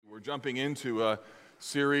Jumping into a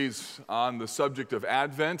series on the subject of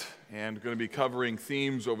Advent and going to be covering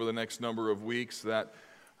themes over the next number of weeks that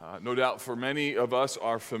no doubt for many of us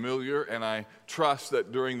are familiar, and I trust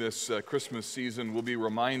that during this Christmas season we'll be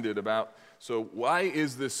reminded about, so why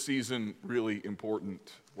is this season really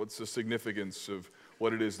important? What's the significance of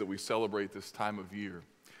what it is that we celebrate this time of year?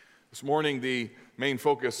 This morning, the main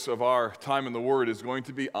focus of our time in the Word is going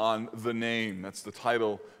to be on the name. That's the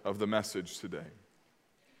title of the message today.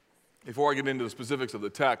 Before I get into the specifics of the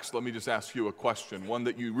text, let me just ask you a question, one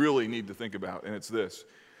that you really need to think about, and it's this.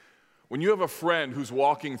 When you have a friend who's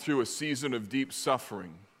walking through a season of deep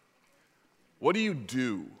suffering, what do you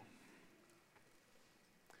do?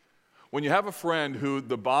 When you have a friend who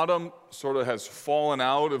the bottom sort of has fallen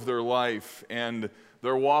out of their life and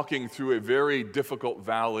they're walking through a very difficult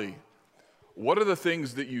valley, what are the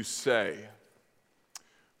things that you say?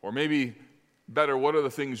 Or maybe better, what are the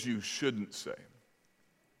things you shouldn't say?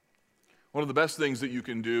 One of the best things that you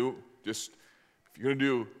can do, just if you're going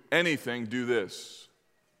to do anything, do this.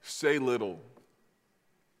 Say little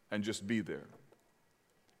and just be there.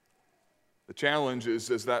 The challenge is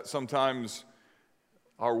that sometimes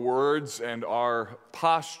our words and our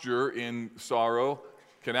posture in sorrow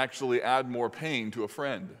can actually add more pain to a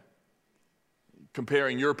friend.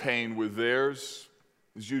 Comparing your pain with theirs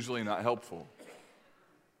is usually not helpful.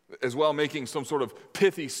 As well, making some sort of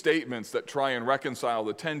pithy statements that try and reconcile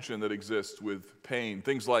the tension that exists with pain.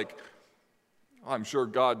 Things like, I'm sure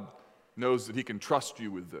God knows that He can trust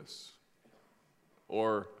you with this.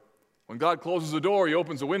 Or, when God closes a door, He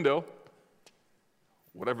opens a window.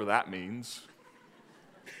 Whatever that means.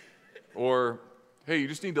 Or, hey, you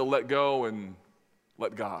just need to let go and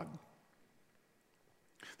let God.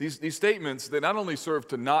 These statements, they not only serve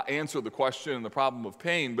to not answer the question and the problem of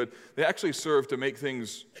pain, but they actually serve to make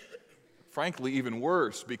things, frankly, even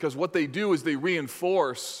worse. Because what they do is they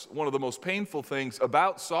reinforce one of the most painful things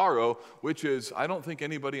about sorrow, which is, I don't think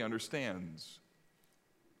anybody understands.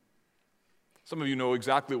 Some of you know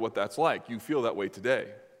exactly what that's like. You feel that way today.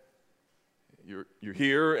 You're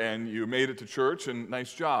here and you made it to church, and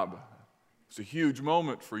nice job. It's a huge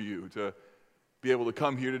moment for you to be able to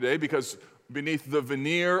come here today, because beneath the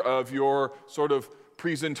veneer of your sort of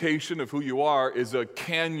presentation of who you are is a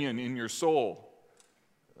canyon in your soul.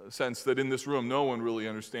 A sense that in this room no one really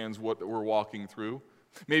understands what we're walking through.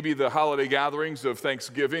 Maybe the holiday gatherings of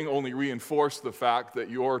Thanksgiving only reinforce the fact that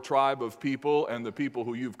your tribe of people and the people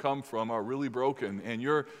who you've come from are really broken, and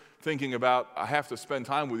you're thinking about, I have to spend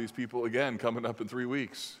time with these people again coming up in 3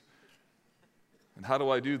 weeks. And how do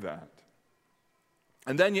I do that?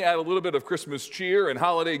 And then you add a little bit of Christmas cheer and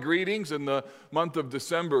holiday greetings, and the month of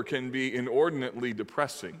December can be inordinately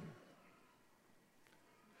depressing.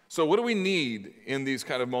 So what do we need in these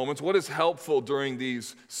kind of moments? What is helpful during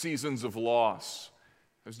these seasons of loss?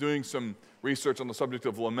 I was doing some research on the subject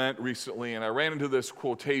of lament recently, and I ran into this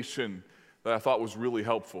quotation that I thought was really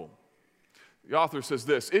helpful. The author says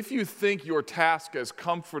this: if you think your task as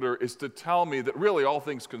comforter is to tell me that really, all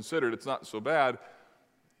things considered, it's not so bad,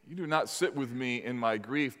 you do not sit with me in my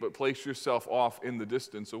grief, but place yourself off in the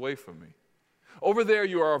distance away from me. Over there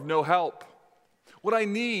you are of no help. What I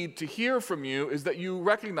need to hear from you is that you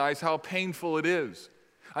recognize how painful it is.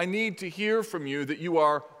 I need to hear from you that you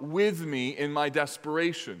are with me in my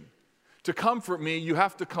desperation. To comfort me, you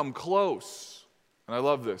have to come close. And I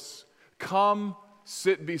love this. Come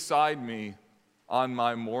sit beside me on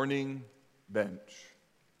my mourning bench.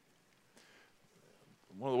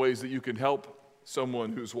 One of the ways that you can help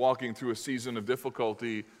someone who's walking through a season of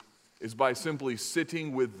difficulty is by simply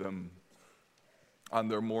sitting with them on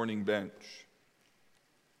their mourning bench.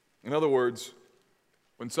 In other words,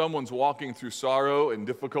 when someone's walking through sorrow and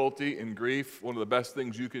difficulty and grief, one of the best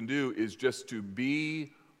things you can do is just to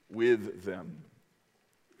be with them.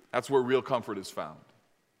 That's where real comfort is found.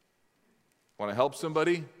 Want to help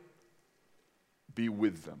somebody? Be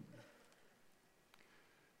with them.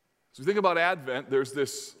 So think about Advent, there's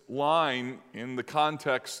this line in the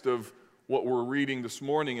context of what we're reading this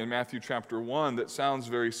morning in Matthew chapter 1 that sounds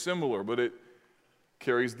very similar, but it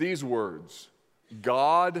carries these words: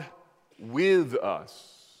 God with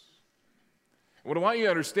us. What I want you to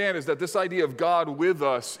understand is that this idea of God with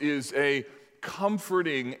us is a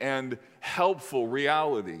comforting and helpful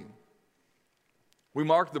reality. We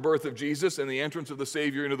mark the birth of Jesus and the entrance of the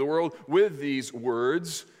Savior into the world with these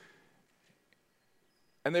words,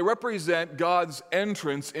 and they represent God's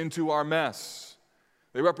entrance into our mess.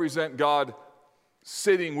 They represent God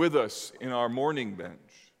sitting with us in our mourning bench.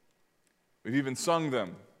 We've even sung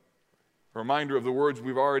them. A reminder of the words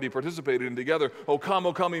we've already participated in together. O come,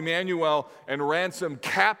 Emmanuel, and ransom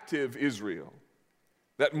captive Israel.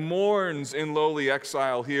 that mourns in lowly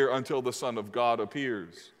exile here until the Son of God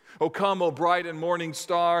appears. O come, O bright and morning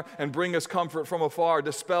star, and bring us comfort from afar.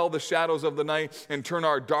 Dispel the shadows of the night and turn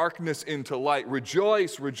our darkness into light.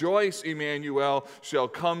 Rejoice, rejoice, Emmanuel shall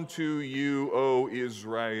come to you, O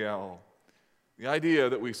Israel. The idea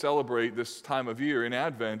that we celebrate this time of year in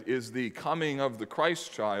Advent is the coming of the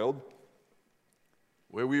Christ child,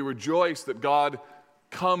 where we rejoice that God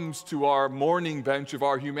comes to our mourning bench of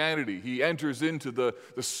our humanity. He enters into the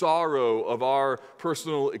sorrow of our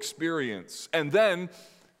personal experience. And then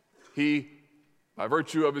He, by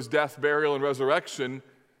virtue of His death, burial, and resurrection,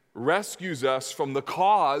 rescues us from the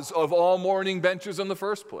cause of all mourning benches in the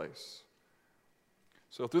first place.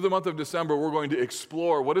 So through the month of December, we're going to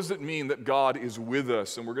explore what does it mean that God is with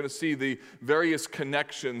us, and we're going to see the various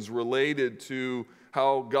connections related to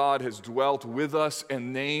how God has dwelt with us,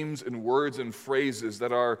 and names and words and phrases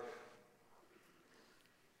that are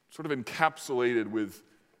sort of encapsulated with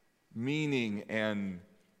meaning and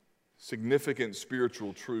significant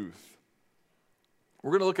spiritual truth.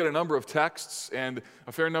 We're going to look at a number of texts and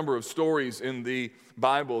a fair number of stories in the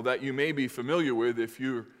Bible that you may be familiar with if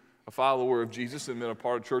you're a follower of Jesus and been a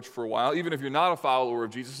part of church for a while. Even if you're not a follower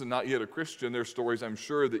of Jesus and not yet a Christian, there are stories I'm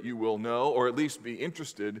sure that you will know, or at least be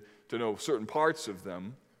interested to know certain parts of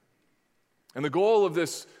them. And the goal of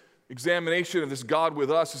this examination of this God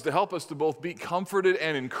with us is to help us to both be comforted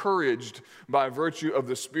and encouraged by virtue of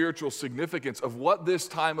the spiritual significance of what this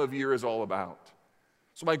time of year is all about.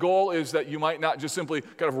 So my goal is that you might not just simply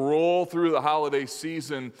kind of roll through the holiday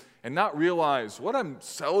season and not realize what I'm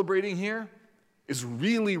celebrating here is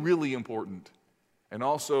really, really important and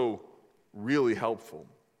also really helpful.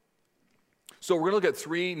 So we're going to look at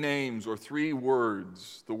three names or three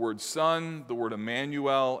words: the word Son, the word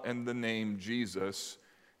Emmanuel, and the name Jesus,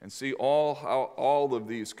 and see how all of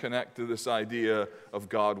these connect to this idea of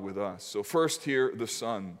God with us. So first here, the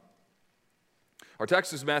Son. Our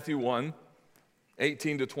text is Matthew 1,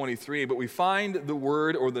 18 to 23, but we find the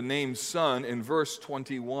word or the name Son in verse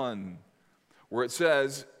 21, where it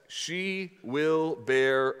says, "She will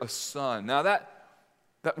bear a son." Now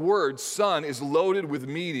that word, son, is loaded with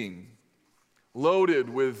meaning, loaded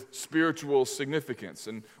with spiritual significance.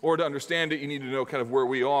 And in order to understand it, you need to know kind of where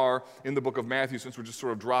we are in the book of Matthew, since we're just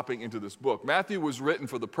sort of dropping into this book. Matthew was written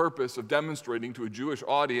for the purpose of demonstrating to a Jewish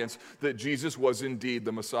audience that Jesus was indeed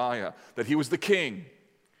the Messiah, that He was the King,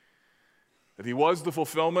 that He was the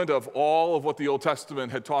fulfillment of all of what the Old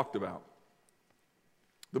Testament had talked about.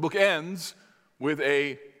 The book ends with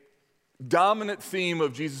a dominant theme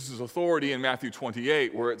of Jesus' authority in Matthew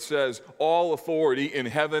 28, where it says, "All authority in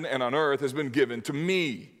heaven and on earth has been given to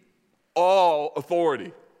me." All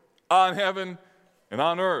authority on heaven and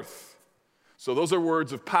on earth. So those are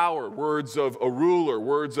words of power, words of a ruler,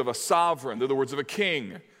 words of a sovereign. They're the words of a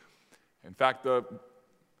king. In fact, the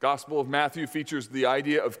Gospel of Matthew features the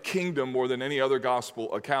idea of kingdom more than any other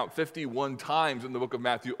gospel account. 51 times in the book of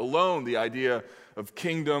Matthew alone, the idea of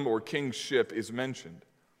kingdom or kingship is mentioned.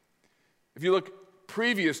 If you look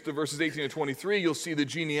previous to verses 18 to 23, you'll see the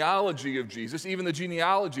genealogy of Jesus. Even the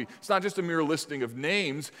genealogy, it's not just a mere listing of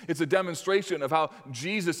names, it's a demonstration of how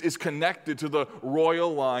Jesus is connected to the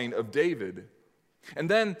royal line of David. And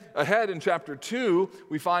then ahead in chapter 2,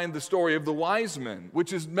 we find the story of the wise men,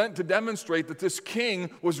 which is meant to demonstrate that this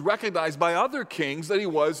king was recognized by other kings, that he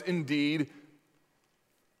was indeed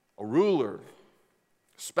a ruler,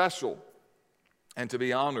 special, and to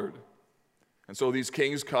be honored. And so these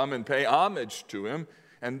kings come and pay homage to him.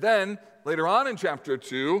 And then, later on in chapter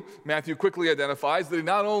 2, Matthew quickly identifies that he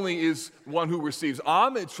not only is one who receives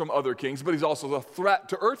homage from other kings, but he's also a threat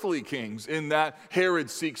to earthly kings, in that Herod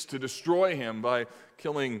seeks to destroy him by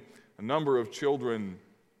killing a number of children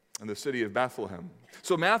in the city of Bethlehem.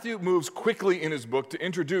 So Matthew moves quickly in his book to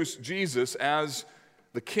introduce Jesus as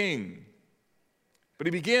the king. But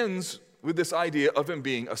he begins with this idea of him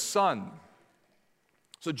being a son.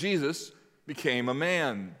 So Jesus became a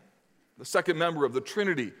man. The second member of the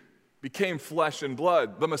Trinity became flesh and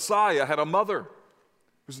blood. The Messiah had a mother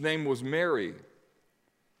whose name was Mary.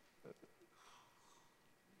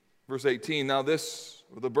 Verse 18, now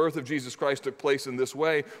the birth of Jesus Christ took place in this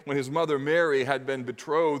way: when his mother Mary had been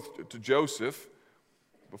betrothed to Joseph,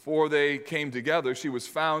 before they came together, she was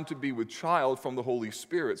found to be with child from the Holy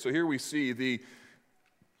Spirit. So here we see the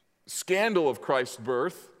scandal of Christ's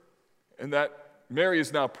birth, and that Mary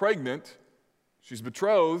is now pregnant. She's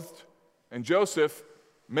betrothed, and Joseph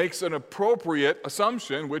makes an appropriate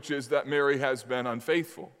assumption, which is that Mary has been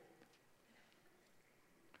unfaithful.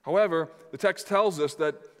 However, the text tells us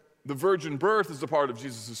that the virgin birth is a part of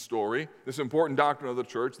Jesus' story, this important doctrine of the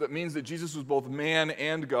church. That means that Jesus was both man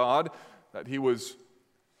and God, that he was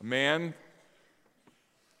a man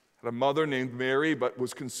had a mother named Mary, but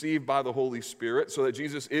was conceived by the Holy Spirit, so that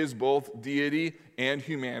Jesus is both deity and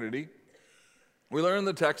humanity. We learn in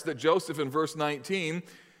the text that Joseph, in verse 19,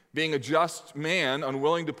 being a just man,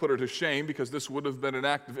 unwilling to put her to shame, because this would have been an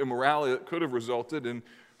act of immorality that could have resulted in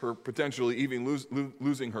her potentially even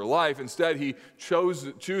losing her life. Instead, he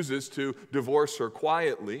chooses to divorce her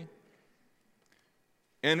quietly.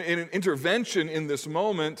 And in an intervention in this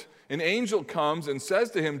moment, an angel comes and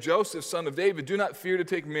says to him, Joseph, son of David, do not fear to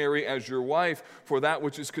take Mary as your wife, for that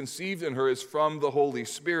which is conceived in her is from the Holy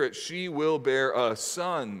Spirit. She will bear a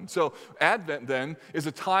son. So Advent, then, is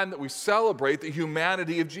a time that we celebrate the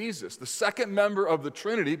humanity of Jesus. The second member of the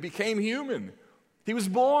Trinity became human. He was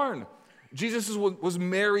born. Jesus was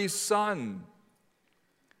Mary's son.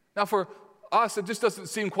 Now, for us, it just doesn't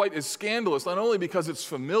seem quite as scandalous, not only because it's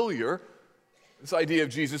familiar, this idea of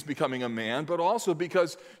Jesus becoming a man, but also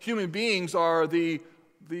because human beings are the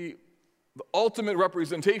ultimate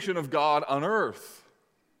representation of God on earth.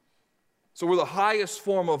 So we're the highest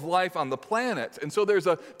form of life on the planet. And so there's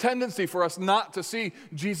a tendency for us not to see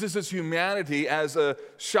Jesus' humanity as a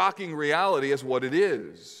shocking reality as what it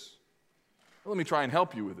is. Let me try and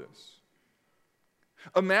help you with this.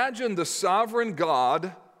 Imagine the sovereign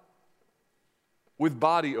God with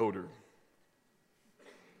body odor.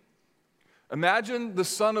 Imagine the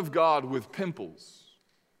Son of God with pimples,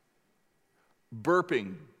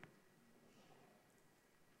 burping.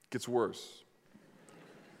 Gets worse.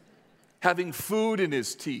 Having food in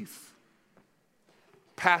his teeth,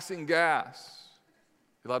 passing gas.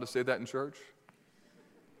 You allowed to say that in church?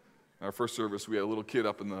 In our first service, we had a little kid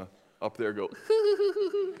up there go.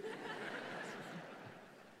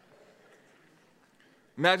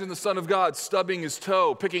 Imagine the Son of God stubbing his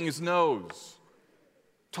toe, picking his nose,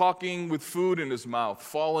 talking with food in his mouth,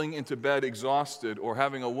 falling into bed exhausted, or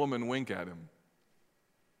having a woman wink at him.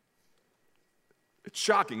 It's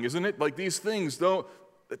shocking, isn't it? Like these things,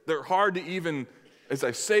 they're hard to even, as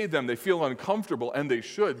I say them, they feel uncomfortable, and they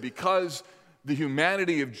should, because the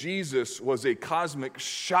humanity of Jesus was a cosmic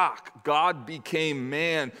shock. God became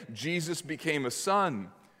man. Jesus became a son.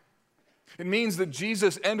 It means that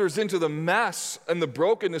Jesus enters into the mess and the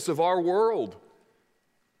brokenness of our world.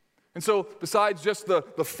 And so, besides just the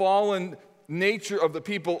fallen nature of the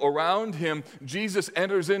people around him, Jesus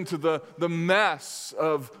enters into the mess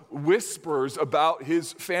of whispers about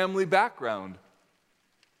his family background.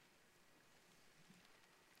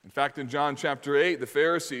 In fact, in John chapter 8, the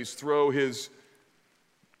Pharisees throw his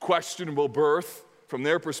questionable birth from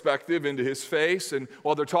their perspective into his face, and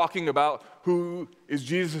while they're talking about who is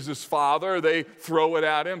Jesus' father, they throw it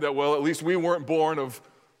at him that, well, at least we weren't born of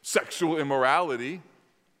sexual immorality.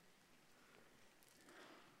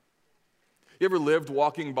 You ever lived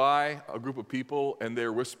walking by a group of people and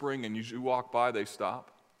they're whispering, and you walk by, they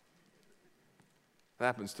stop? That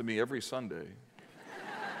happens to me every Sunday.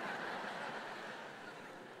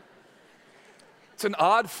 It's an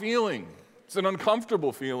odd feeling. It's an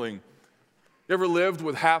uncomfortable feeling. You ever lived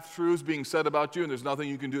with half-truths being said about you and there's nothing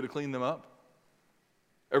you can do to clean them up?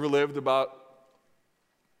 Ever lived about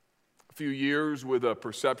a few years with a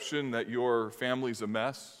perception that your family's a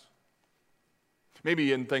mess?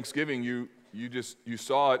 Maybe in Thanksgiving you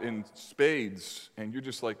saw it in spades, and you're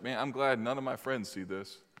just like, man, I'm glad none of my friends see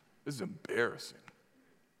this. This is embarrassing.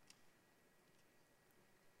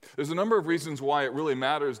 There's a number of reasons why it really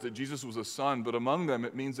matters that Jesus was a son, but among them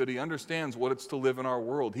it means that he understands what it's to live in our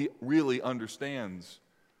world. He really understands.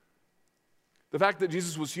 The fact that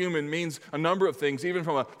Jesus was human means a number of things, even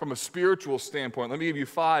from a spiritual standpoint. Let me give you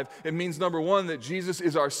 5. It means, number 1, that Jesus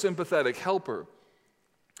is our sympathetic helper.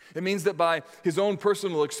 It means that by his own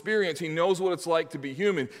personal experience, he knows what it's like to be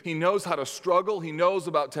human. He knows how to struggle. He knows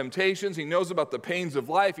about temptations. He knows about the pains of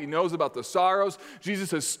life. He knows about the sorrows.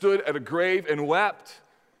 Jesus has stood at a grave and wept.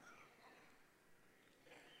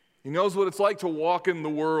 He knows what it's like to walk in the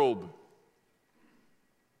world.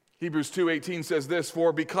 Hebrews 2:18 says this,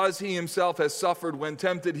 for because he himself has suffered when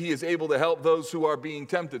tempted, he is able to help those who are being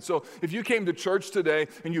tempted. So if you came to church today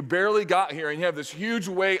and you barely got here and you have this huge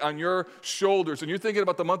weight on your shoulders and you're thinking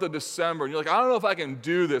about the month of December and you're like, I don't know if I can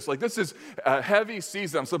do this. Like, this is a heavy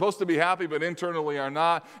season. I'm supposed to be happy, but internally I'm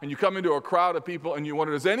not. And you come into a crowd of people and you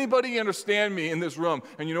wonder, does anybody understand me in this room?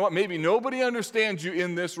 And you know what? Maybe nobody understands you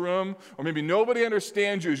in this room, or maybe nobody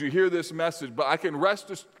understands you as you hear this message, but I can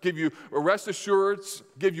give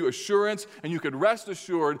you assurance, and you can rest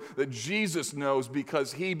assured that Jesus knows,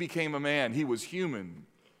 because he became a man. He was human.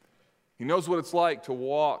 He knows what it's like to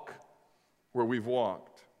walk where we've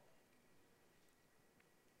walked.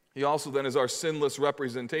 He also then is our sinless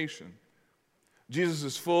representation.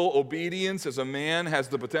 Jesus' full obedience as a man has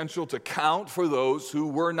the potential to count for those who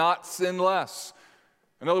were not sinless.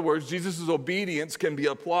 In other words, Jesus' obedience can be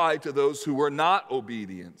applied to those who were not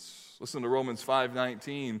obedient. Listen to Romans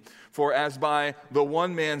 5:19. For as by the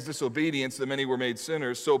one man's disobedience the many were made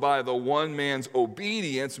sinners, so by the one man's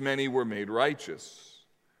obedience many were made righteous.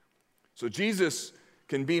 So Jesus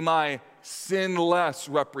can be my sinless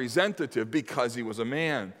representative because he was a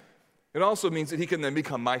man. It also means that he can then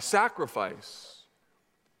become my sacrifice.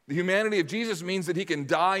 The humanity of Jesus means that he can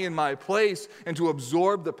die in my place and to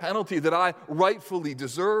absorb the penalty that I rightfully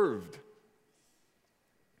deserved.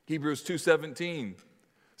 Hebrews 2:17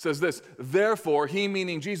 says this, therefore, he,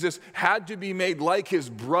 meaning Jesus, had to be made like his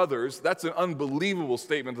brothers. That's an unbelievable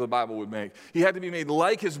statement the Bible would make. He had to be made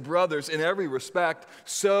like his brothers in every respect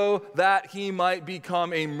so that he might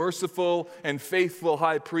become a merciful and faithful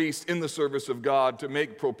high priest in the service of God to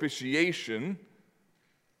make propitiation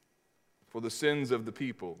for the sins of the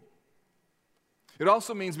people. It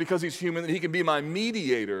also means because he's human that he can be my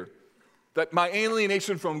mediator, that my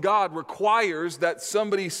alienation from God requires that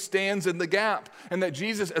somebody stands in the gap, and that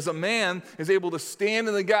Jesus as a man is able to stand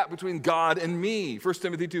in the gap between God and me. 1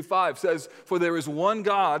 Timothy 2:5 says, for there is one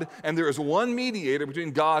God and there is one mediator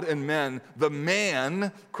between God and men, the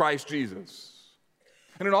man Christ Jesus.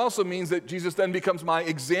 And it also means that Jesus then becomes my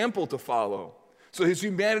example to follow. So his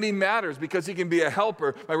humanity matters because he can be a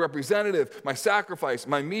helper, my representative, my sacrifice,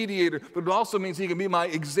 my mediator, but it also means he can be my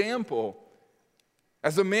example.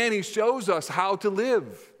 As a man, he shows us how to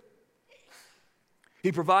live.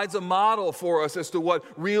 He provides a model for us as to what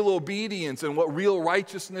real obedience and what real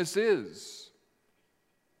righteousness is.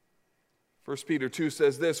 1 Peter 2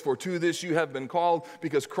 says this, for to this you have been called,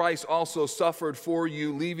 because Christ also suffered for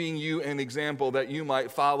you, leaving you an example that you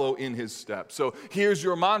might follow in his steps. So here's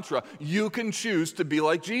your mantra. You can choose to be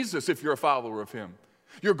like Jesus if you're a follower of him.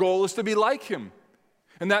 Your goal is to be like him.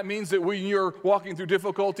 And that means that when you're walking through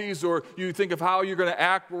difficulties or you think of how you're going to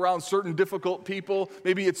act around certain difficult people,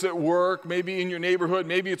 maybe it's at work, maybe in your neighborhood,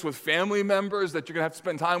 maybe it's with family members that you're going to have to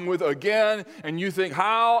spend time with again, and you think,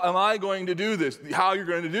 how am I going to do this? How you're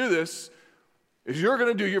going to do this is you're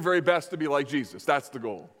going to do your very best to be like Jesus. That's the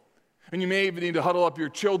goal. And you may even need to huddle up your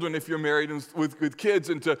children if you're married and with kids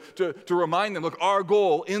and to remind them, look, our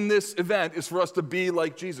goal in this event is for us to be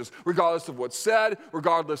like Jesus, regardless of what's said,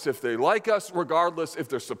 regardless if they like us, regardless if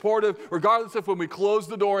they're supportive, regardless if when we close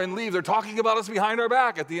the door and leave, they're talking about us behind our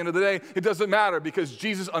back. At the end of the day, it doesn't matter because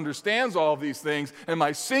Jesus understands all of these things, and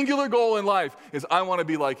my singular goal in life is I want to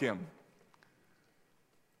be like him.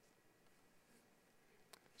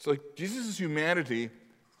 So Jesus' humanity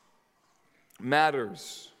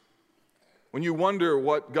matters. When you wonder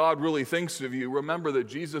what God really thinks of you, remember that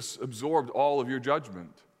Jesus absorbed all of your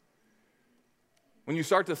judgment. When you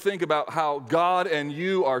start to think about how God and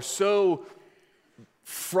you are so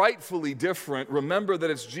frightfully different, remember that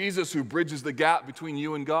it's Jesus who bridges the gap between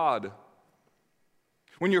you and God.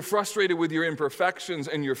 When you're frustrated with your imperfections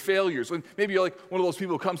and your failures, when maybe you're like one of those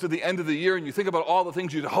people who comes to the end of the year and you think about all the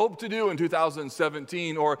things you'd hope to do in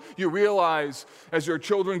 2017, or you realize as your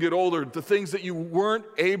children get older, the things that you weren't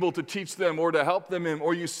able to teach them or to help them in,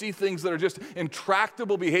 or you see things that are just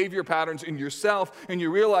intractable behavior patterns in yourself, and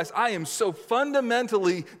you realize, I am so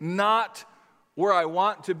fundamentally not where I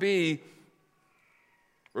want to be.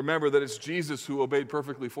 Remember that it's Jesus who obeyed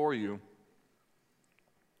perfectly for you.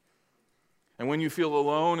 And when you feel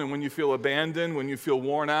alone and when you feel abandoned, when you feel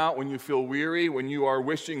worn out, when you feel weary, when you are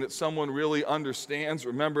wishing that someone really understands,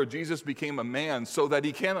 remember Jesus became a man so that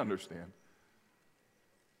he can understand.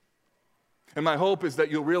 And my hope is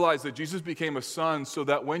that you'll realize that Jesus became a son so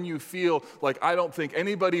that when you feel like I don't think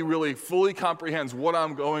anybody really fully comprehends what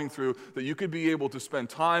I'm going through, that you could be able to spend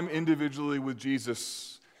time individually with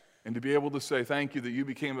Jesus and to be able to say, thank you that you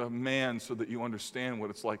became a man so that you understand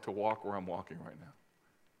what it's like to walk where I'm walking right now.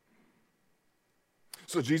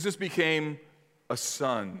 So Jesus became a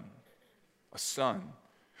son. A son.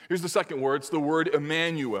 Here's the second word. It's the word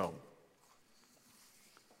Emmanuel.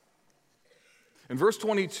 In verse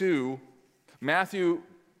 22, Matthew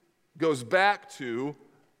goes back to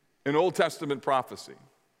an Old Testament prophecy.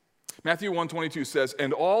 Matthew 1:22 says,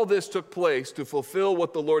 and all this took place to fulfill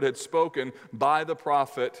what the Lord had spoken by the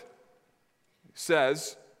prophet. It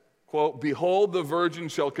says, quote, behold, the virgin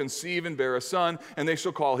shall conceive and bear a son, and they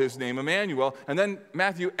shall call his name Emmanuel. And then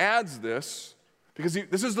Matthew adds this, because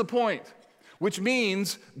this is the point, which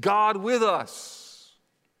means God with us.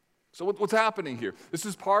 So what's happening here? This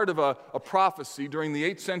is part of a prophecy during the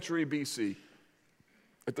 8th century BC.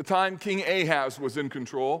 At the time King Ahaz was in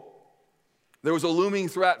control, there was a looming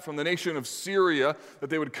threat from the nation of Syria that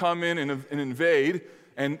they would come in and invade,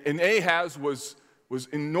 and Ahaz was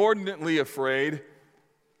inordinately afraid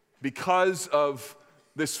because of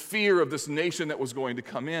this fear of this nation that was going to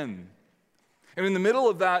come in. And in the middle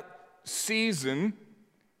of that season,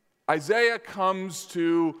 Isaiah comes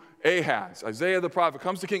to Ahaz. Isaiah the prophet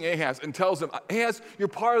comes to King Ahaz and tells him, Ahaz, you're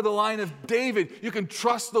part of the line of David. You can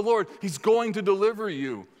trust the Lord. He's going to deliver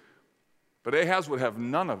you. But Ahaz would have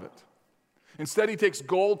none of it. Instead, he takes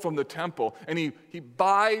gold from the temple and he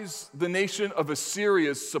buys the nation of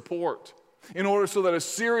Assyria's support in order so that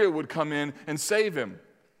Assyria would come in and save him.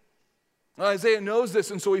 Now, Isaiah knows this,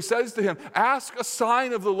 and so he says to him, ask a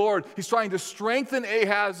sign of the Lord. He's trying to strengthen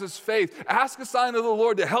Ahaz's faith. Ask a sign of the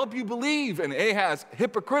Lord to help you believe. And Ahaz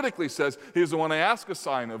hypocritically says, he doesn't want to ask a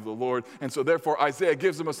sign of the Lord. And so therefore Isaiah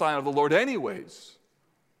gives him a sign of the Lord anyways,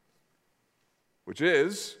 which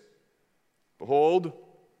is, behold,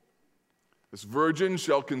 this virgin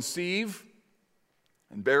shall conceive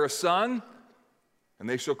and bear a son, and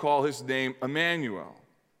they shall call his name Emmanuel.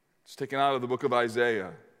 It's taken out of the book of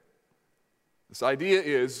Isaiah. This idea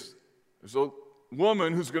is there's a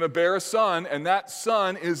woman who's going to bear a son, and that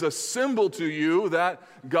son is a symbol to you that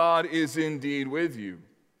God is indeed with you.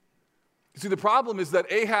 You see, the problem is that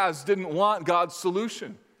Ahaz didn't want God's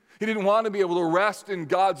solution. He didn't want to be able to rest in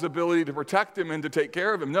God's ability to protect him and to take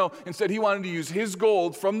care of him. No, instead he wanted to use his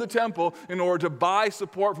gold from the temple in order to buy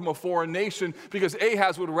support from a foreign nation, because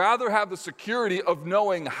Ahaz would rather have the security of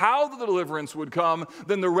knowing how the deliverance would come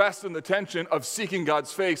than the rest and the tension of seeking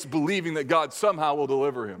God's face, believing that God somehow will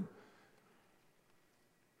deliver him.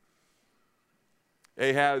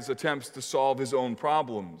 Ahaz attempts to solve his own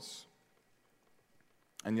problems,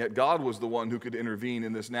 and yet God was the one who could intervene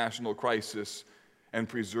in this national crisis and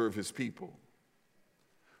preserve his people.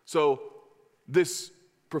 So this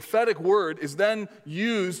prophetic word is then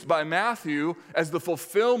used by Matthew as the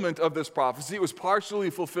fulfillment of this prophecy. It was partially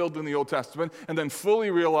fulfilled in the Old Testament and then fully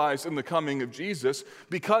realized in the coming of Jesus,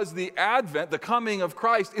 because the advent, the coming of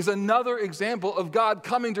Christ, is another example of God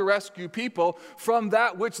coming to rescue people from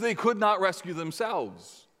that which they could not rescue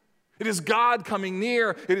themselves. It is God coming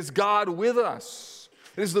near. It is God with us.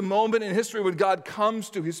 It is the moment in history when God comes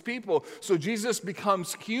to his people. So Jesus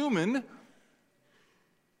becomes human.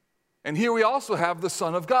 And here we also have the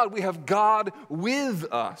Son of God. We have God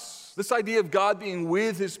with us. This idea of God being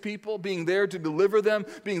with his people, being there to deliver them,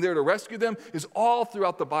 being there to rescue them, is all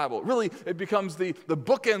throughout the Bible. Really, it becomes the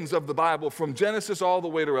bookends of the Bible from Genesis all the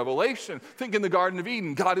way to Revelation. Think in the Garden of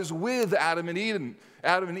Eden. God is with Adam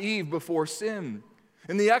and Eve before sin.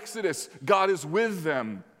 In the Exodus, God is with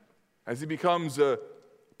them as he becomes a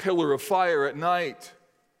pillar of fire at night,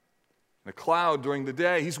 and a cloud during the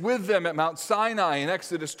day. He's with them at Mount Sinai in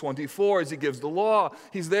Exodus 24 as he gives the law.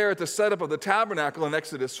 He's there at the setup of the tabernacle in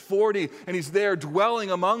Exodus 40, and he's there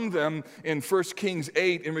dwelling among them in 1 Kings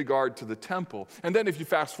 8 in regard to the temple. And then if you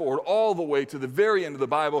fast forward all the way to the very end of the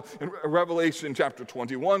Bible, in Revelation chapter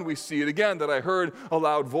 21, we see it again, that I heard a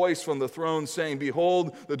loud voice from the throne saying,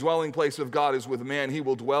 behold, the dwelling place of God is with man. He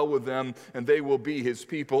will dwell with them, and they will be his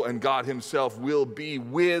people, and God himself will be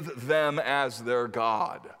with them as their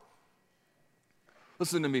God.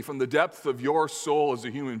 Listen to me, from the depth of your soul as a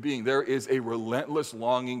human being, there is a relentless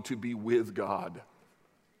longing to be with God.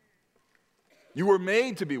 You were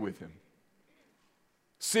made to be with him.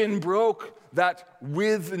 Sin broke that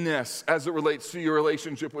withness as it relates to your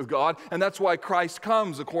relationship with God, and that's why Christ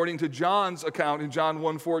comes, according to John's account in John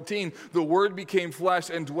 1:14. The Word became flesh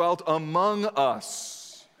and dwelt among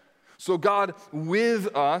us. So God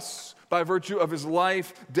with us, by virtue of his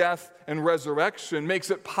life, death, and resurrection,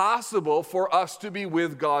 makes it possible for us to be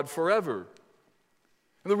with God forever.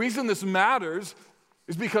 And the reason this matters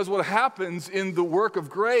is because what happens in the work of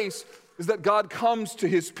grace is that God comes to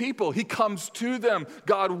his people. He comes to them.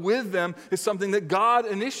 God with them is something that God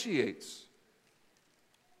initiates.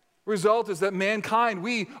 The result is that mankind,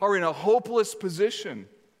 we are in a hopeless position.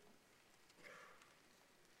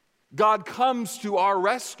 God comes to our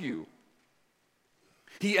rescue.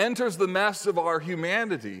 He enters the mess of our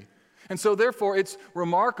humanity. And so therefore it's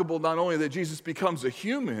remarkable not only that Jesus becomes a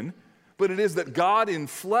human, but it is that God in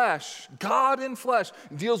flesh,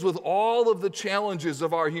 deals with all of the challenges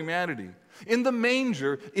of our humanity. In the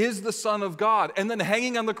manger is the Son of God, and then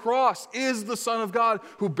hanging on the cross is the Son of God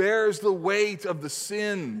who bears the weight of the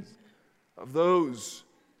sins of those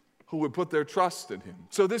who would put their trust in him.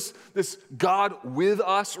 So this God with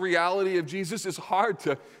us reality of Jesus is hard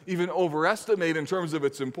to even overestimate in terms of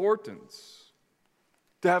its importance.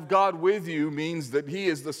 To have God with you means that he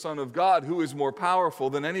is the Son of God who is more powerful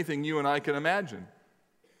than anything you and I can imagine.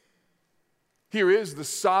 Here is the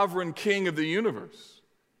sovereign King of the universe.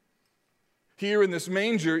 Here in this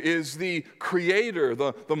manger is the Creator,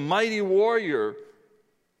 the mighty warrior.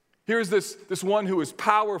 Here's this one who is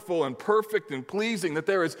powerful and perfect and pleasing, that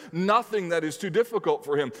there is nothing that is too difficult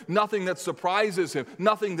for him, nothing that surprises him,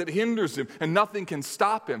 nothing that hinders him, and nothing can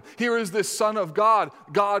stop him. Here is this Son of God,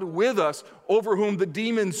 God with us, over whom the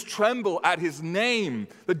demons tremble at his name.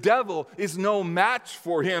 The devil is no match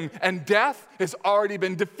for him, and death has already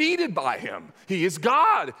been defeated by him. He is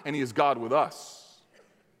God, and he is God with us.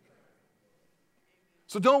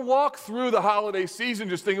 So don't walk through the holiday season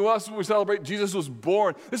just thinking, well, we celebrate Jesus was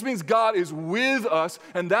born. This means God is with us,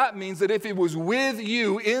 and that means that if he was with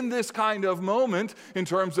you in this kind of moment, in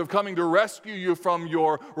terms of coming to rescue you from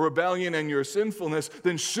your rebellion and your sinfulness,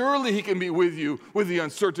 then surely he can be with you with the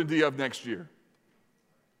uncertainty of next year.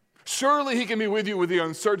 Surely he can be with you with the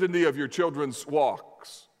uncertainty of your children's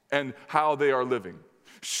walks and how they are living.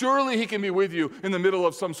 Surely he can be with you in the middle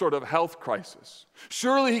of some sort of health crisis.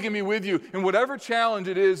 Surely he can be with you in whatever challenge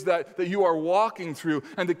it is that you are walking through.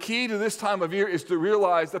 And the key to this time of year is to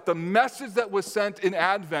realize that the message that was sent in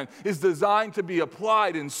Advent is designed to be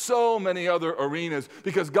applied in so many other arenas,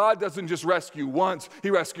 because God doesn't just rescue once,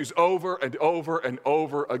 he rescues over and over and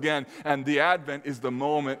over again. And the Advent is the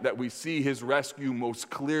moment that we see his rescue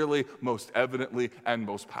most clearly, most evidently, and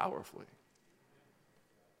most powerfully.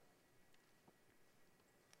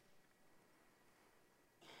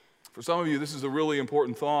 For some of you, this is a really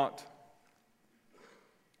important thought,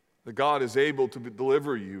 that God is able to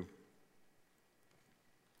deliver you,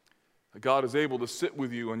 that God is able to sit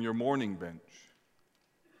with you on your mourning bench.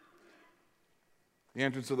 The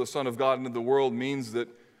entrance of the Son of God into the world means that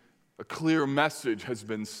a clear message has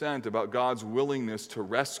been sent about God's willingness to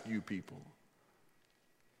rescue people.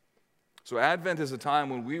 So Advent is a time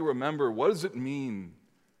when we remember, what does it mean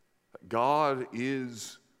that God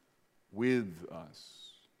is with us?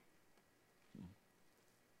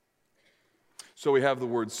 So we have the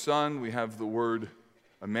word Son, we have the word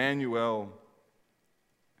Emmanuel.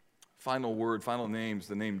 Final word, final names,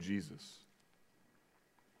 the name Jesus.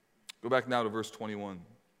 Go back now to verse 21.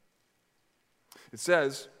 It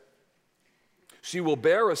says, "She will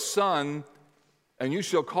bear a son, and you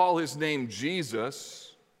shall call his name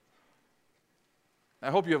Jesus." I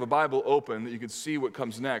hope you have a Bible open that you can see what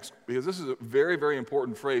comes next, because this is a very, very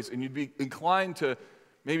important phrase, and you'd be inclined to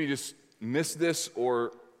maybe just miss this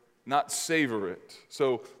or not savor it.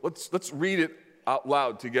 So let's read it out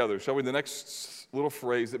loud together, shall we? The next little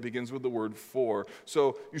phrase that begins with the word "for."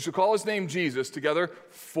 So you shall call his name Jesus together,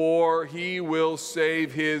 for he will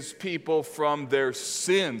save his people from their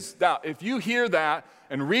sins. Now, if you hear that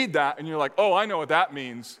and read that and you're like, oh, I know what that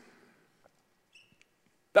means,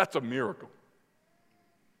 that's a miracle.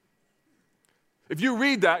 If you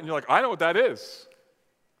read that and you're like, I know what that is,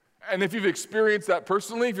 and if you've experienced that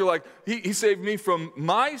personally, if you're like, he saved me from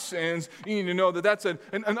my sins, you need to know that that's an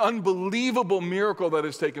unbelievable miracle that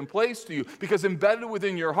has taken place to you, because embedded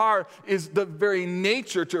within your heart is the very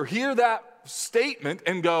nature to hear that statement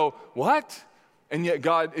and go, what? And yet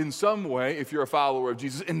God, in some way, if you're a follower of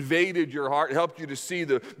Jesus, invaded your heart, helped you to see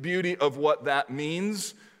the beauty of what that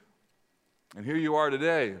means. And here you are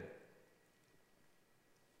today,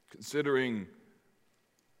 considering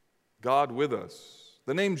God with us.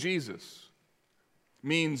 The name Jesus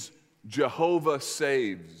means Jehovah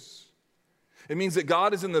saves. It means that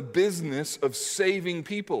God is in the business of saving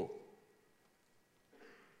people.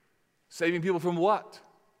 Saving people from what?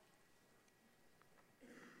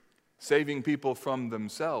 Saving people from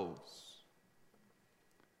themselves.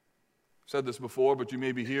 I've said this before, but you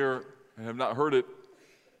may be here and have not heard it,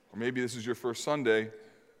 or maybe this is your first Sunday.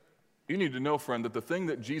 You need to know, friend, that the thing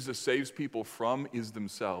that Jesus saves people from is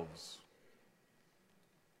themselves.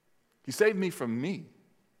 He saved me from me.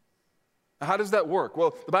 Now, how does that work?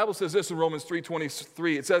 Well, the Bible says this in Romans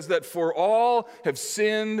 3:23. It says that for all have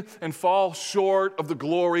sinned and fall short of the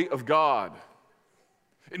glory of God.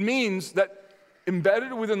 It means that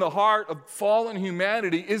embedded within the heart of fallen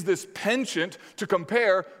humanity is this penchant to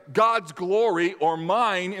compare God's glory or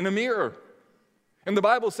mine in a mirror. And the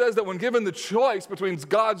Bible says that when given the choice between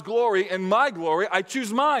God's glory and my glory, I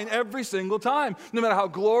choose mine every single time. No matter how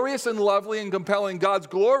glorious and lovely and compelling God's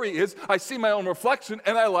glory is, I see my own reflection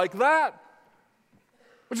and I like that.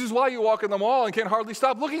 Which is why you walk in the mall and can't hardly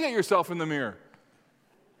stop looking at yourself in the mirror.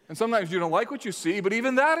 And sometimes you don't like what you see, but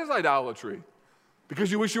even that is idolatry,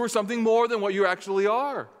 because you wish you were something more than what you actually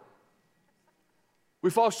are. We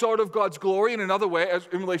fall short of God's glory in another way, as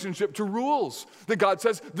in relationship to rules. That God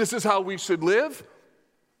says, this is how we should live.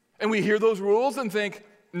 And we hear those rules and think,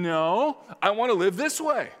 no, I want to live this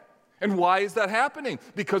way. And why is that happening?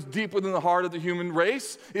 Because deep within the heart of the human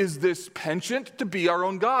race is this penchant to be our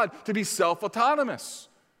own God, to be self-autonomous,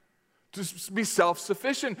 to be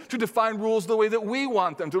self-sufficient, to define rules the way that we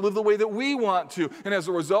want them, to live the way that we want to. And as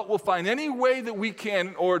a result, we'll find any way that we can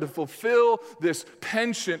in order to fulfill this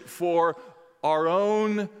penchant for our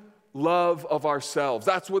own love of ourselves.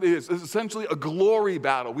 That's what it is. It's essentially a glory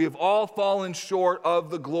battle. We have all fallen short of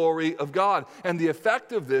the glory of God. And the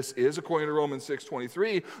effect of this is, according to Romans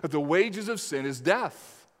 6:23, that the wages of sin is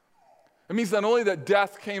death. It means not only that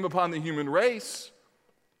death came upon the human race,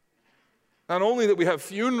 not only that we have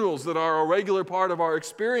funerals that are a regular part of our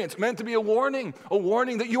experience, meant to be a warning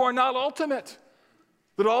that you are not ultimate,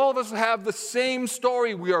 that all of us have the same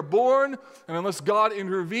story. We are born, and unless God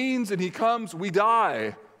intervenes and He comes, we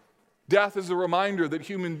die. Death is a reminder that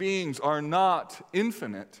human beings are not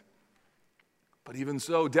infinite. But even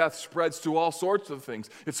so, death spreads to all sorts of things.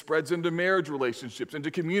 It spreads into marriage relationships,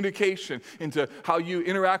 into communication, into how you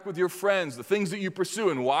interact with your friends, the things that you pursue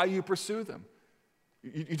and why you pursue them.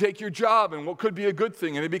 You take your job and what could be a good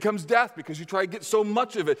thing, and it becomes death because you try to get so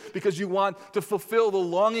much of it because you want to fulfill the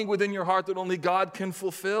longing within your heart that only God can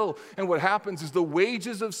fulfill. And what happens is the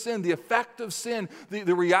wages of sin, the effect of sin,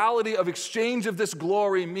 the reality of exchange of this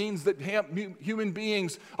glory means that human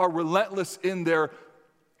beings are relentless in their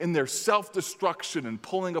self-destruction and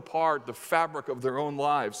pulling apart the fabric of their own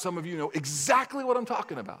lives. Some of you know exactly what I'm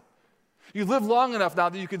talking about. You live long enough now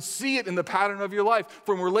that you can see it in the pattern of your life,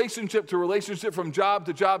 from relationship to relationship, from job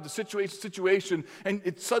to job, to situation to situation, and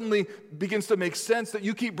it suddenly begins to make sense that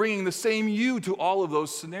you keep bringing the same you to all of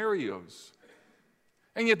those scenarios.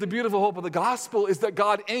 And yet the beautiful hope of the gospel is that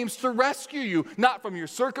God aims to rescue you, not from your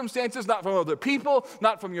circumstances, not from other people,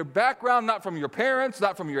 not from your background, not from your parents,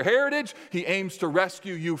 not from your heritage. He aims to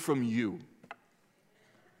rescue you, from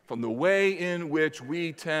the way in which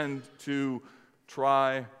we tend to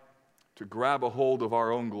try to grab a hold of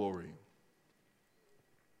our own glory.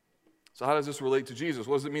 So how does this relate to Jesus?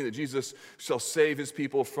 What does it mean that Jesus shall save His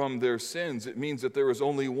people from their sins? It means that there is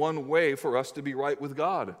only one way for us to be right with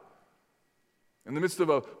God. In the midst of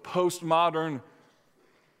a postmodern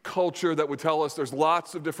culture that would tell us there's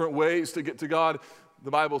lots of different ways to get to God,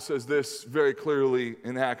 the Bible says this very clearly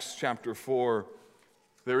in Acts chapter 4.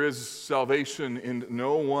 There is salvation in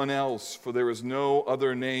no one else, for there is no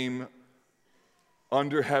other name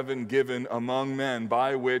under heaven given among men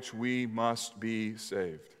by which we must be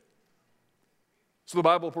saved. So the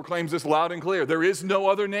Bible proclaims this loud and clear. There is no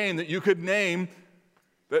other name that you could name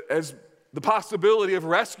that has the possibility of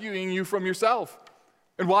rescuing you from yourself.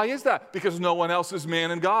 And why is that? Because no one else is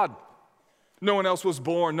man and God. No one else was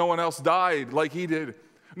born. No one else died like He did.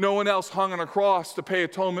 No one else hung on a cross to pay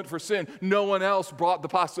atonement for sin. No one else brought the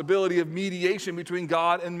possibility of mediation between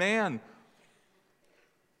God and man.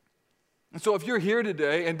 And so if you're here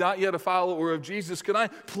today and not yet a follower of Jesus, can I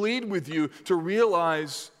plead with you to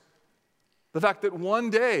realize the fact that one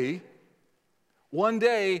day,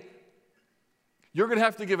 you're going to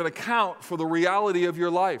have to give an account for the reality of your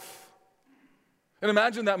life. And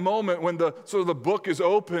imagine that moment when the book is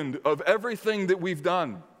opened of everything that we've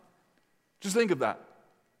done. Just think of that.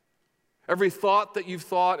 Every thought that you've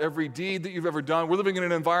thought, every deed that you've ever done. We're living in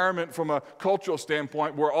an environment from a cultural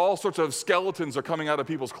standpoint where all sorts of skeletons are coming out of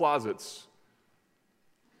people's closets.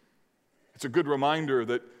 It's a good reminder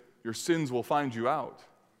that your sins will find you out.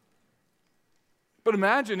 But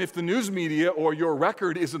imagine if the news media or your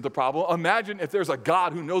record isn't the problem. Imagine if there's a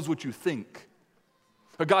God who knows what you think.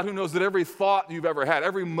 A God who knows that every thought you've ever had,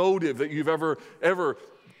 every motive that you've ever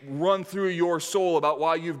run through your soul about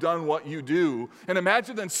why you've done what you do. And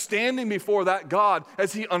imagine then standing before that God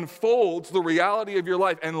as He unfolds the reality of your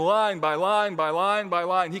life, and line by line by line by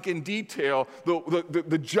line, He can detail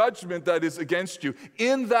the judgment that is against you.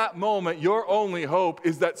 In that moment, your only hope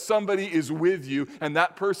is that somebody is with you, and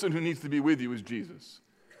that person who needs to be with you is Jesus.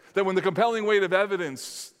 That when the compelling weight of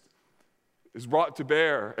evidence is brought to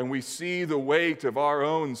bear and we see the weight of our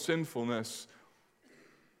own sinfulness,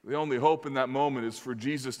 the only hope in that moment is for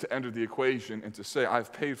Jesus to enter the equation and to say,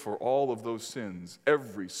 I've paid for all of those sins.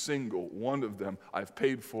 Every single one of them I've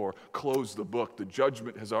paid for. Close the book. The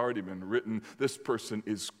judgment has already been written. This person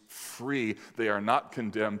is free. They are not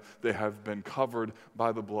condemned. They have been covered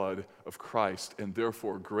by the blood of Christ, and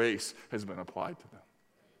therefore grace has been applied to them.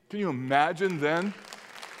 Can you imagine then?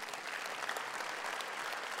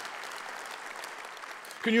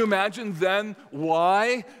 Can you imagine then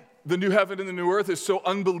why the new heaven and the new earth is so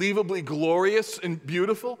unbelievably glorious and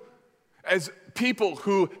beautiful? As people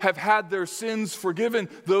who have had their sins forgiven,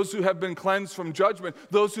 those who have been cleansed from judgment,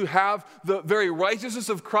 those who have the very righteousness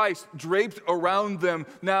of Christ draped around them,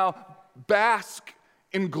 now bask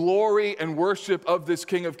in glory and worship of this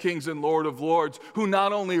King of Kings and Lord of Lords, who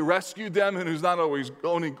not only rescued them and who's not always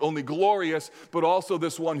only glorious, but also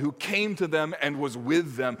this one who came to them and was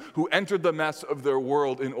with them, who entered the mess of their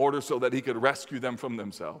world in order so that he could rescue them from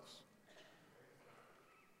themselves.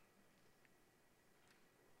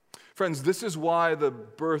 Friends, this is why the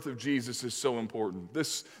birth of Jesus is so important.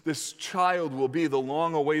 This child will be the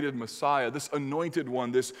long-awaited Messiah, this anointed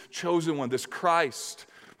one, this chosen one, this Christ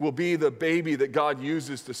will be the baby that God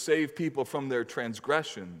uses to save people from their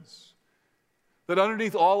transgressions. That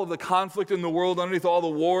underneath all of the conflict in the world, underneath all the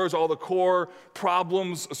wars, all the core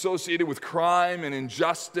problems associated with crime and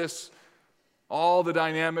injustice, all the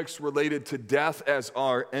dynamics related to death as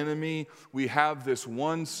our enemy, we have this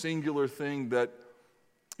one singular thing that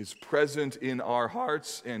is present in our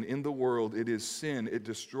hearts and in the world. It is sin. It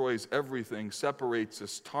destroys everything, separates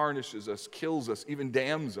us, tarnishes us, kills us, even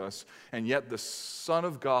damns us. And yet the Son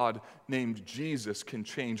of God named Jesus can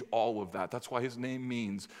change all of that. That's why his name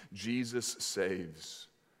means Jesus saves.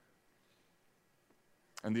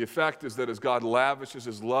 And the effect is that as God lavishes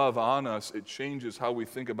his love on us, it changes how we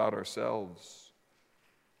think about ourselves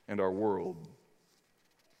and our world.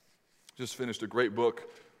 Just finished a great book.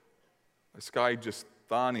 Skye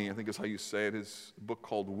Jethani, I think is how you say it, his book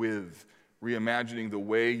called With, Reimagining the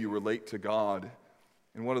Way You Relate to God.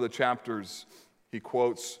 In one of the chapters, he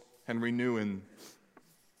quotes Henry Nouwen,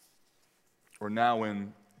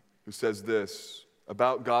 who says this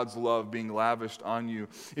about God's love being lavished on you.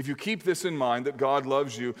 If you keep this in mind, that God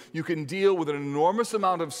loves you, you can deal with an enormous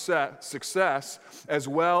amount of success as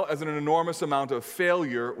well as an enormous amount of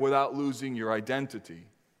failure without losing your identity.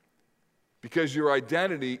 Because your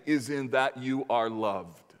identity is in that you are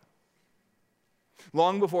loved.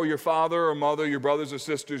 Long before your father or mother, your brothers or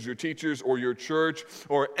sisters, your teachers or your church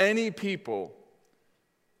or any people,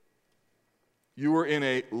 you were in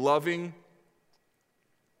a loving.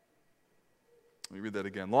 Let me read that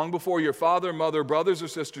again. Long before your father, mother, brothers or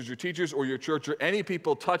sisters, your teachers or your church or any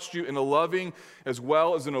people touched you in a loving as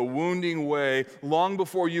well as in a wounding way, long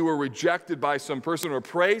before you were rejected by some person or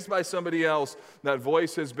praised by somebody else, that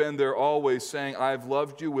voice has been there always saying, I've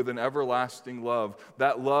loved you with an everlasting love.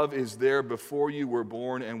 That love is there before you were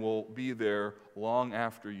born and will be there long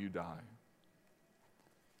after you die.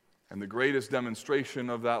 And the greatest demonstration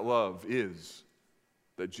of that love is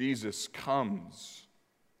that Jesus comes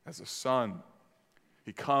as a son.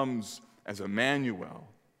 He comes as Emmanuel.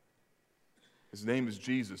 His name is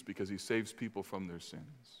Jesus because he saves people from their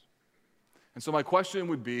sins. And so my question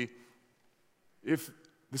would be, if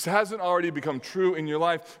this hasn't already become true in your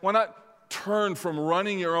life, why not turn from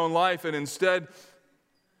running your own life and instead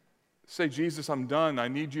say, Jesus, I'm done. I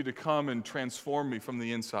need you to come and transform me from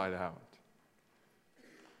the inside out.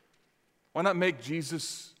 Why not make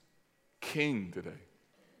Jesus king today?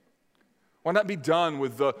 Why not be done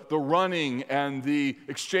with the running and the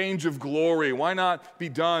exchange of glory? Why not be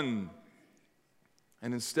done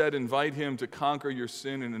and instead invite him to conquer your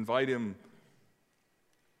sin and invite him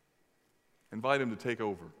to take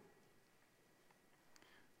over?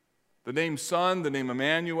 The name Son, the name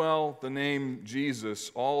Emmanuel, the name Jesus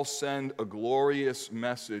all send a glorious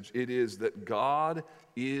message. It is that God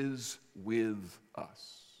is with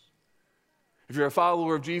us. If you're a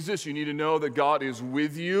follower of Jesus, you need to know that God is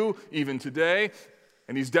with you even today,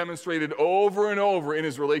 and he's demonstrated over and over in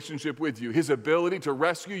his relationship with you, his ability to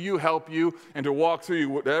rescue you, help you, and to walk through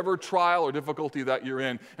whatever trial or difficulty that you're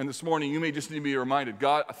in. And this morning, you may just need to be reminded,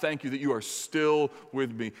 God, thank you that you are still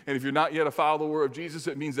with me. And if you're not yet a follower of Jesus,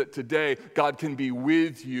 it means that today God can be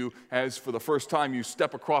with you as for the first time you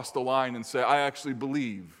step across the line and say, I actually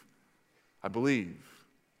believe. I believe.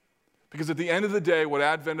 Because at the end of the day, what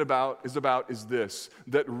Advent is this,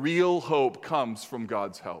 that real hope comes from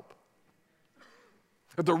God's help.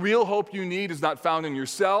 That the real hope you need is not found in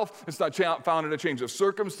yourself. It's not found in a change of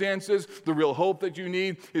circumstances. The real hope that you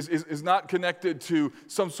need is not connected to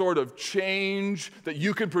some sort of change that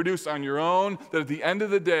you can produce on your own. That at the end of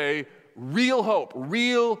the day, real hope,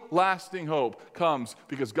 real lasting hope comes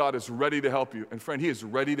because God is ready to help you. And friend, he is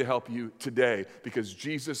ready to help you today because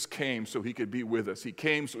Jesus came so he could be with us. He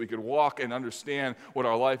came so he could walk and understand what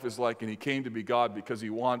our life is like, and he came to be God because he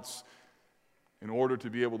wants, in order to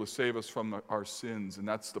be able to save us from our sins. And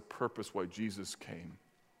that's the purpose why Jesus came.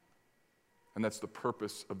 And that's the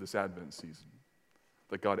purpose of this Advent season.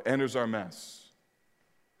 That God enters our mess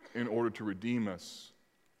in order to redeem us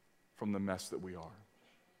from the mess that we are.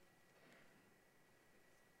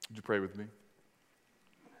 Would you pray with me?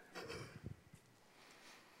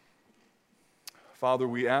 Father,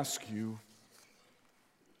 we ask you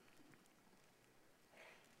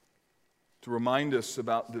to remind us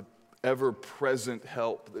about the ever-present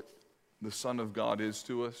help that the Son of God is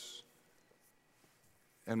to us.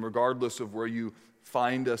 And regardless of where you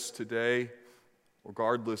find us today,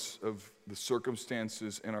 regardless of the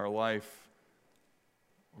circumstances in our life,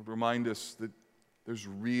 Lord, remind us that there's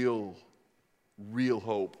real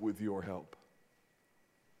hope with your help.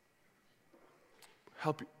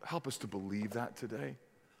 Help us to believe that today.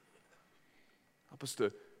 Help us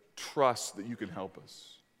to trust that you can help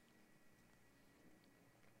us.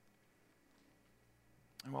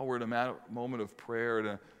 And while we're in a moment of prayer, in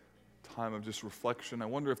a time of just reflection, I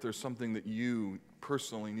wonder if there's something that you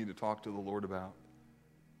personally need to talk to the Lord about.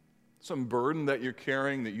 Some burden that you're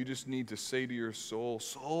carrying that you just need to say to your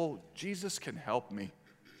soul, Jesus can help me.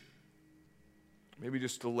 Maybe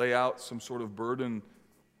just to lay out some sort of burden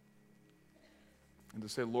and to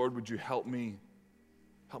say, Lord, would you help me?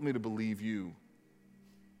 Help me to believe you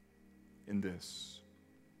in this.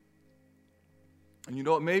 And you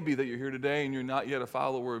know, it may be that you're here today and you're not yet a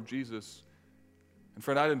follower of Jesus. And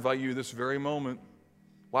friend, I'd invite you this very moment.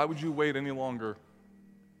 Why would you wait any longer?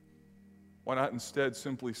 Why not instead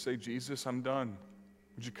simply say, Jesus, I'm done.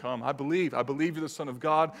 Would you come? I believe you're the Son of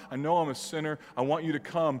God. I know I'm a sinner. I want you to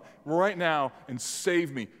come right now and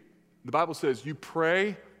save me. The Bible says you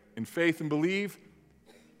pray in faith and believe,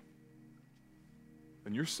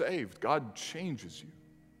 then you're saved. God changes you.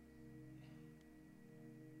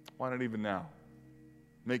 Why not even now?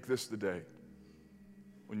 Make this the day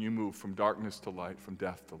when you move from darkness to light, from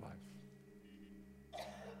death to life.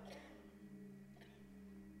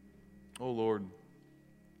 Oh Lord,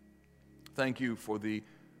 thank you for the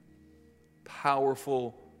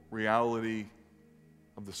powerful reality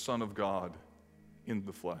of the Son of God in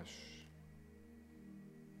the flesh.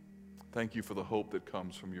 Thank you for the hope that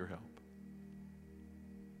comes from your help.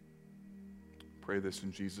 Pray this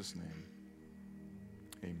in Jesus' name.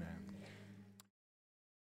 Amen.